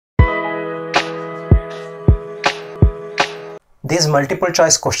These multiple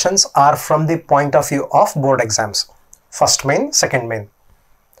choice questions are from the point of view of board exams. First main, second main.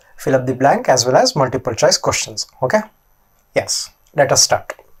 Fill up the blank as well as multiple choice questions. Okay? Yes. Let us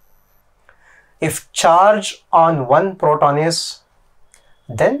start. If charge on one proton is,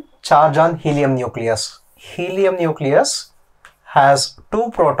 then charge on helium nucleus. Helium nucleus has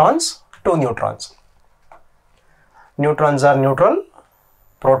 2 protons, 2 neutrons. Neutrons are neutral,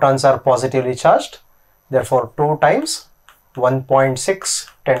 protons are positively charged. Therefore, 2 times 1.6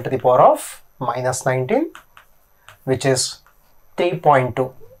 10 to the power of minus 19, which is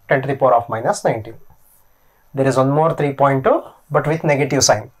 3.2 10 to the power of minus 19. There is one more 3.2, but with negative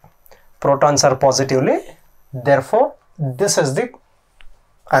sign. Protons are positively, therefore this is the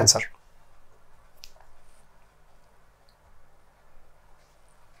answer.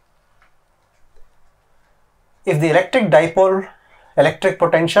 If the electric dipole electric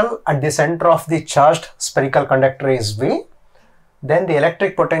potential at the center of the charged spherical conductor is V, then the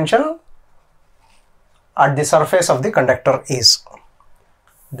electric potential at the surface of the conductor is.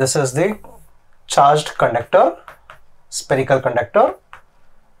 This is the charged conductor, spherical conductor.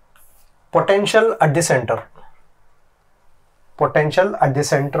 Potential at the center. Potential at the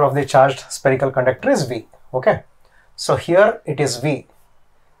center of the charged spherical conductor is V. Okay. So here it is V.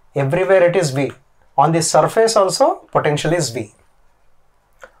 Everywhere it is V. On the surface also potential is V.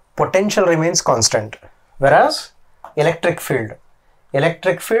 Potential remains constant. Whereas electric field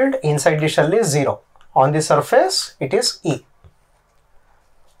inside the shell is 0. On the surface it is E.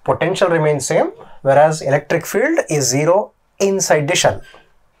 Potential remains same, whereas electric field is 0 inside the shell.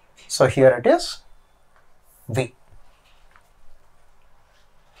 So here it is V.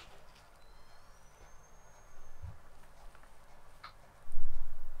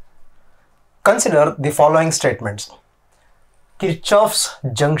 Consider the following statements. Kirchhoff's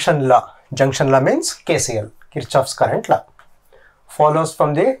junction law means KCL, Kirchhoff's current law, follows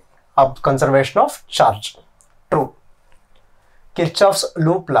from the conservation of charge. True. Kirchhoff's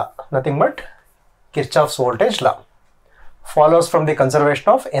loop law, nothing but Kirchhoff's voltage law, follows from the conservation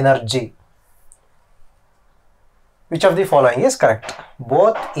of energy. Which of the following is correct?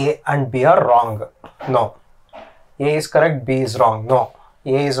 Both A and B are wrong. No. A is correct, B is wrong. No.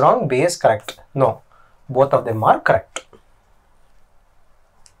 A is wrong, B is correct. No. Both of them are correct.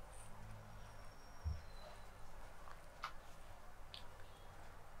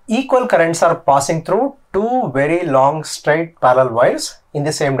 Equal currents are passing through 2 very long straight parallel wires in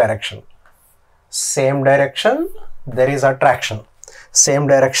the same direction. Same direction, there is attraction. Same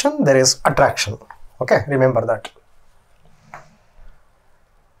direction, there is attraction. Okay, remember that.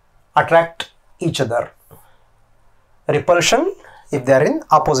 Attract each other. Repulsion if they are in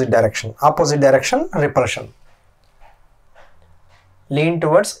opposite direction. Opposite direction, repulsion. Lean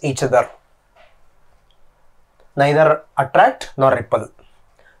towards each other. Neither attract nor repel.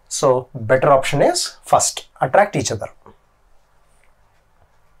 So better option is first, attract each other.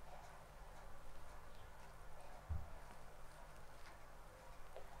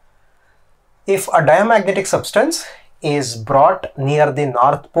 If a diamagnetic substance is brought near the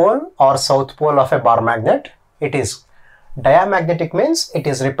north pole or south pole of a bar magnet, it is diamagnetic, means it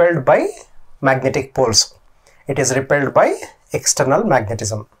is repelled by magnetic poles. It is repelled by external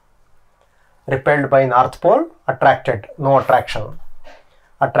magnetism. Repelled by north pole, attracted, no attraction.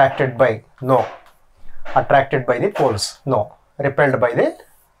 Attracted by, no. Attracted by the poles, no. Repelled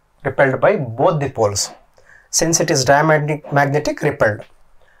by both the poles. Since it is diamagnetic, repelled.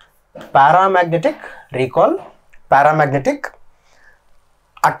 Paramagnetic, recall, paramagnetic,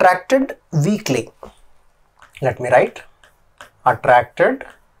 attracted weakly. Let me write, attracted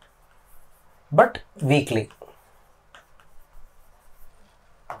but weakly.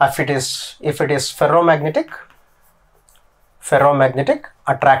 If it is ferromagnetic,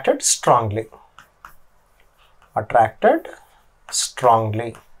 attracted strongly. Attracted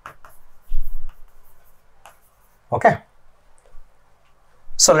strongly. Okay.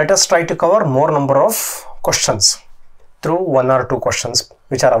 So let us try to cover more number of questions through 1 or 2 questions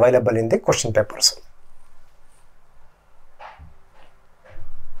which are available in the question papers.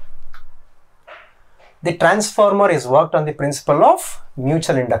 The transformer is worked on the principle of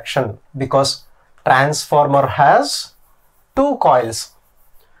mutual induction because transformer has 2 coils.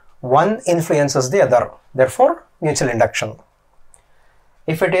 One influences the other. Therefore, mutual induction.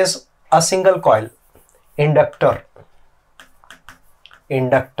 If it is a single coil, inductor.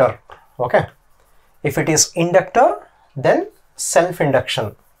 Okay. If it is inductor, then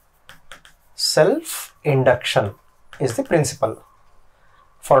self-induction. Self-induction is the principle.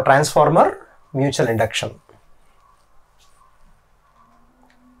 For transformer, mutual induction.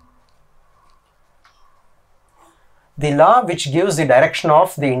 The law which gives the direction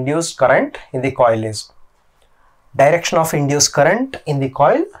of the induced current in the coil is, direction of induced current in the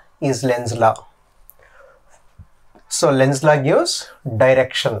coil is Lenz's law. So Lenz's law gives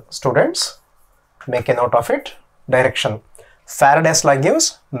direction. Students, make a note of it. Direction. Faraday's law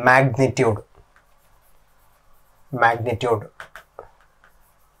gives magnitude. Magnitude.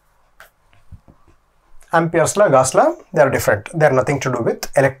 Ampere's law, Gauss law, they are different. They are nothing to do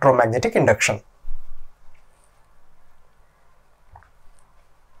with electromagnetic induction.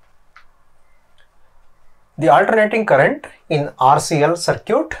 The alternating current in RCL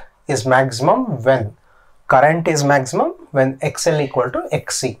circuit is maximum when current is maximum when XL equal to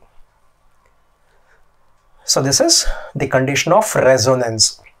XC. So this is the condition of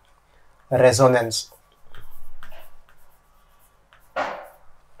resonance. Resonance.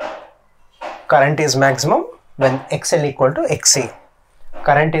 Current is maximum when XL equal to XC.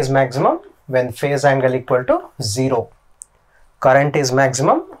 Current is maximum when phase angle equal to 0. Current is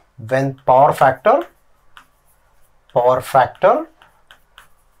maximum when power factor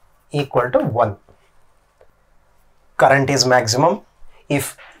equal to 1. Current is maximum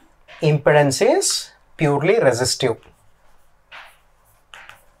if impedance is purely resistive.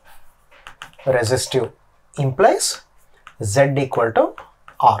 Resistive implies Z equal to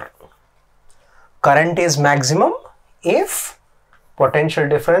R. Current is maximum if potential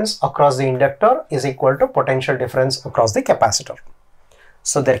difference across the inductor is equal to potential difference across the capacitor.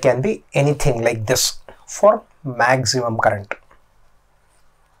 So there can be anything like this for maximum current.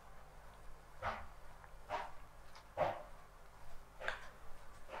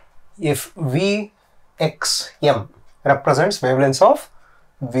 If Vxm represents wavelengths of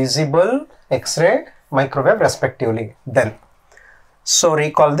visible, X-ray, microwave respectively, then so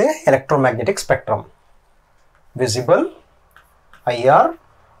recall the electromagnetic spectrum. Visible, IR,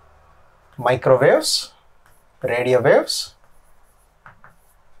 microwaves, radio waves,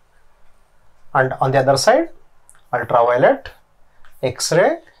 and on the other side ultraviolet,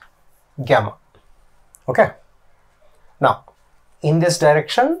 X-ray, gamma. Okay. Now in this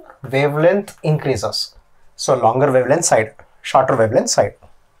direction wavelength increases. So longer wavelength side, shorter wavelength side.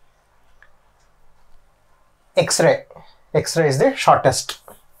 X-ray. X-ray is the shortest.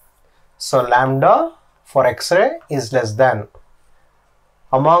 So lambda for X-ray is less than.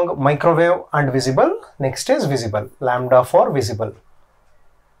 Among microwave and visible, next is visible. Lambda for visible.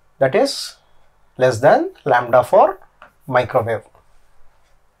 That is less than lambda for microwave.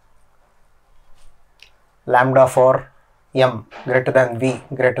 Lambda for M greater than V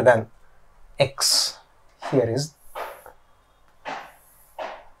greater than X. Here is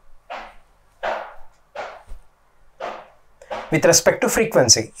with respect to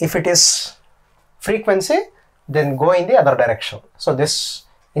frequency. If it is frequency, then go in the other direction. So this,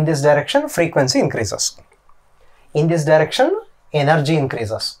 in this direction frequency increases. In this direction energy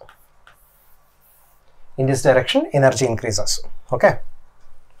increases. In this direction energy increases. Okay.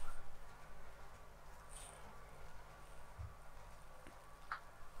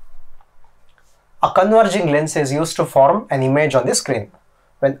 A converging lens is used to form an image on the screen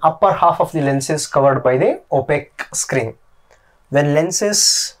when upper half of the lens is covered by the opaque screen. When lens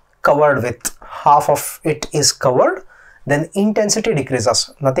is covered with half of it is covered, then intensity decreases.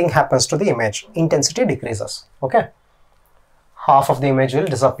 Nothing happens to the image. Intensity decreases. Okay. Half of the image will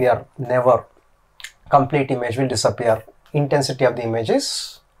disappear. Never. Complete image will disappear. Intensity of the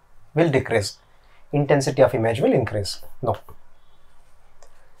images will decrease. Intensity of image will increase. No.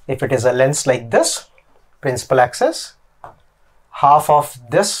 If it is a lens like this, principal axis, half of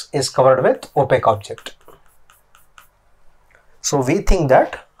this is covered with opaque object. So we think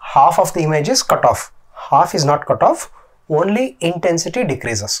that half of the image is cut off. Half is not cut off, only intensity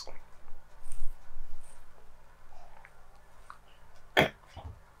decreases.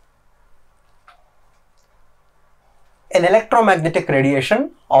 An electromagnetic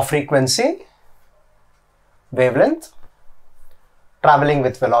radiation of frequency, wavelength, traveling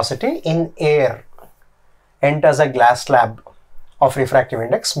with velocity in air enters a glass slab of refractive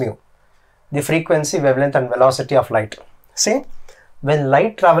index mu. The frequency, wavelength and velocity of light. See, when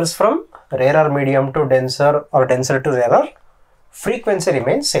light travels from rarer medium to denser or denser to rarer, frequency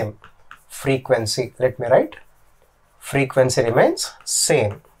remains same. Frequency, let me write, frequency remains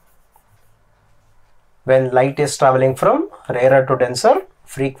same. When light is traveling from rarer to denser,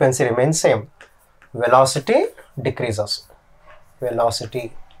 frequency remains same. Velocity decreases.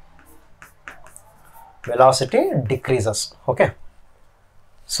 Velocity decreases. Okay.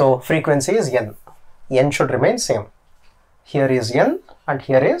 So frequency is n. N should remain same. Here is n and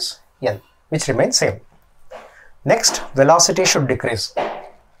here is n, which remains same. Next, velocity should decrease.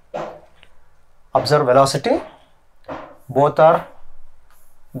 Observe velocity. Both are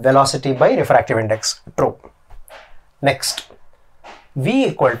velocity by refractive index. True. Next, V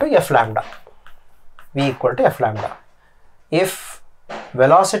equal to F lambda. V equal to F lambda. If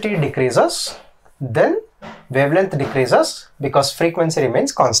velocity decreases, then wavelength decreases because frequency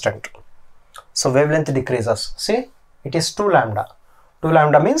remains constant. So wavelength decreases. See, it is 2 lambda. 2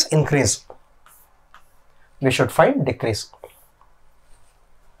 lambda means increase. We should find decrease.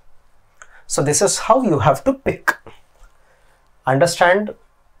 So this is how you have to pick. Understand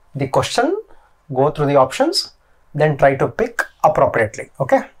the question, go through the options, then try to pick appropriately.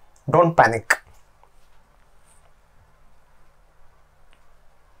 Okay? Don't panic.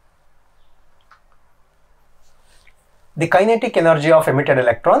 The kinetic energy of emitted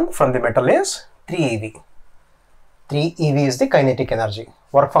electron from the metal is 3 eV. 3 eV is the kinetic energy.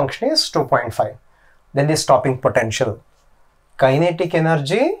 Work function is 2.5. Then the stopping potential. Kinetic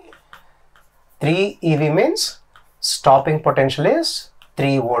energy 3 eV means stopping potential is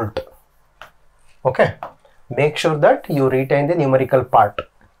 3 volt. Okay. Make sure that you retain the numerical part.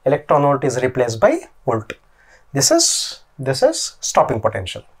 Electron volt is replaced by volt. This is stopping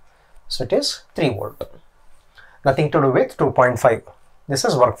potential. So it is 3 volt. Nothing to do with 2.5. This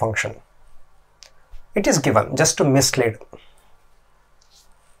is work function. It is given just to mislead.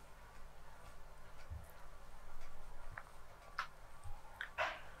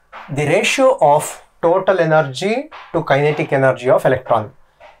 The ratio of total energy to kinetic energy of electron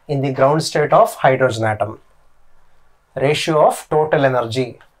in the ground state of hydrogen atom. Ratio of total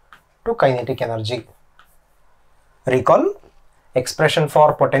energy to kinetic energy. Recall, expression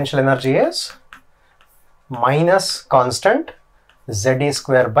for potential energy is minus constant Z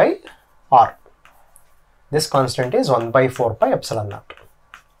square by R. This constant is 1 by 4 pi epsilon naught.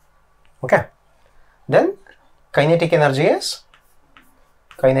 Okay. Then kinetic energy is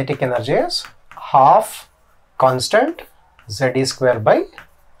half constant Z square by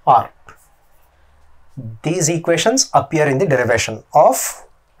R. These equations appear in the derivation of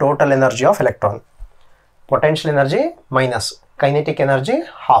total energy of electron. Potential energy minus kinetic energy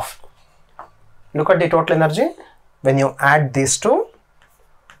half. Look at the total energy. When you add these two,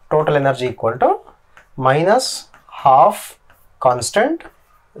 total energy equal to minus half constant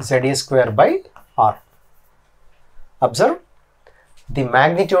Z square by R. Observe, the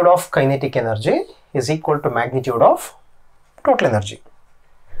magnitude of kinetic energy is equal to magnitude of total energy.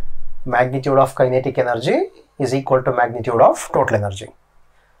 Magnitude of kinetic energy is equal to magnitude of total energy.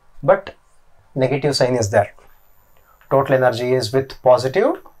 But negative sign is there. Total energy is with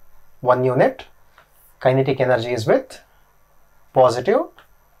positive 1 unit. Kinetic energy is with positive.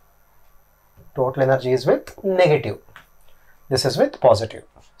 Total energy is with negative. This is with positive.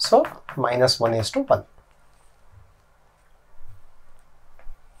 So minus 1 is to 1.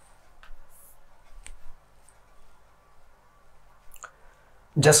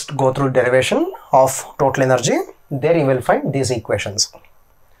 Just go through derivation of total energy. There you will find these equations.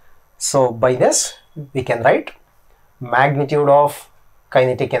 So by this we can write magnitude of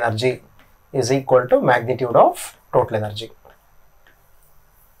kinetic energy is equal to magnitude of total energy.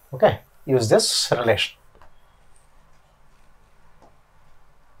 Okay, use this relation.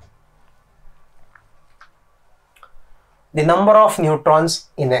 The number of neutrons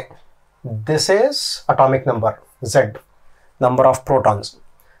in A. This is atomic number Z. Number of protons.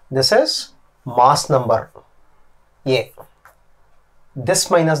 This is mass number A. This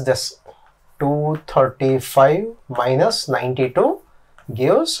minus this, 235 minus 92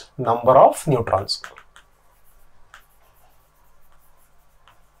 gives number of neutrons.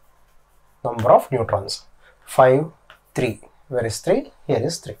 Number of neutrons. 5, 3. Where is 3? Here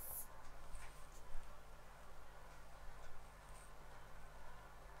is 3.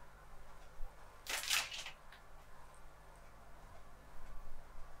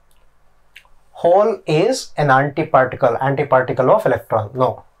 Hole is an antiparticle of electron.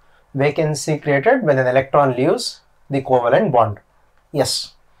 No. Vacancy created when an electron leaves the covalent bond.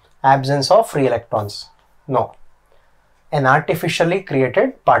 Yes. Absence of free electrons. No. An artificially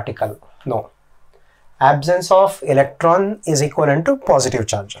created particle. No. Absence of electron is equivalent to positive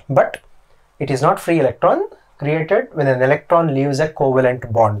charge, but it is not free electron created when an electron leaves a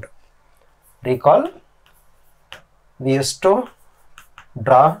covalent bond. Recall, we used to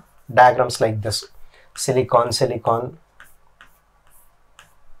draw diagrams like this. Silicon, silicon.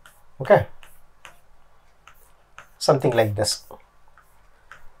 Okay. Something like this.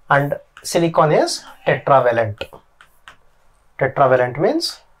 And silicon is tetravalent. Tetravalent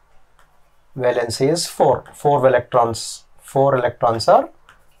means valency is 4. 4 electrons. 4 electrons are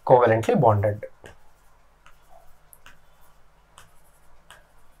covalently bonded.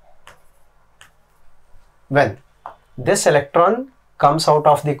 When this electron comes out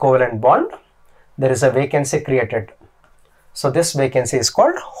of the covalent bond, there is a vacancy created. So this vacancy is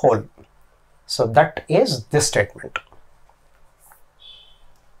called hole. So that is this statement.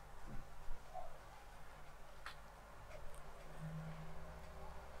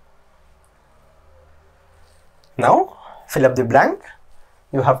 Now fill up the blank.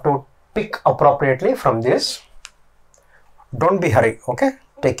 You have to pick appropriately from this. Don't be hurry, okay?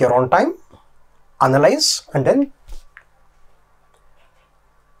 Take your own time, analyze, and then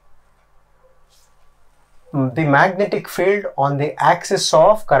the magnetic field on the axis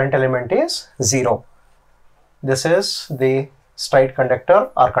of current element is 0. This is the straight conductor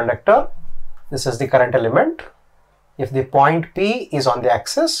or conductor. This is the current element. If the point P is on the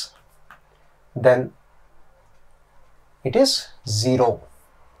axis, then it is 0.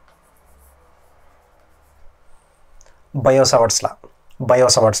 Biot-Savart's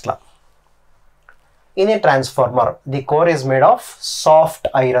law. In a transformer, the core is made of soft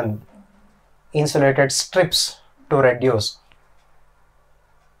iron insulated strips to reduce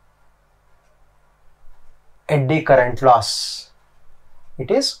eddy current loss.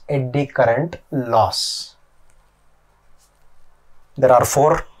 It is eddy current loss. There are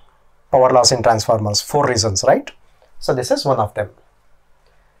 4 power laws in transformers, 4 reasons, right? So this is one of them,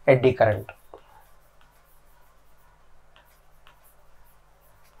 eddy current.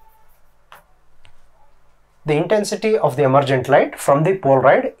 The intensity of the emergent light from the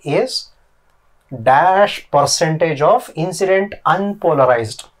polaroid is dash percentage of incident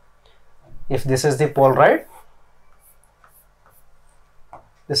unpolarized. If this is the polaroid,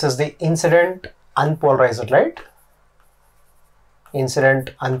 this is the incident unpolarized light,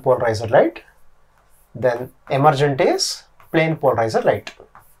 then emergent is plane polarized light.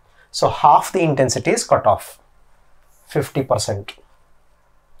 So half the intensity is cut off, 50%.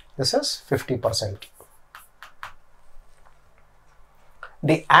 This is 50%.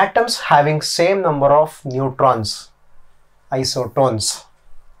 The atoms having same number of neutrons, isotones.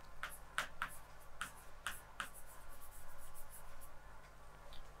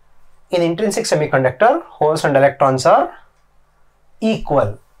 In intrinsic semiconductor, holes and electrons are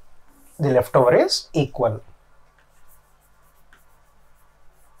equal. The leftover is equal.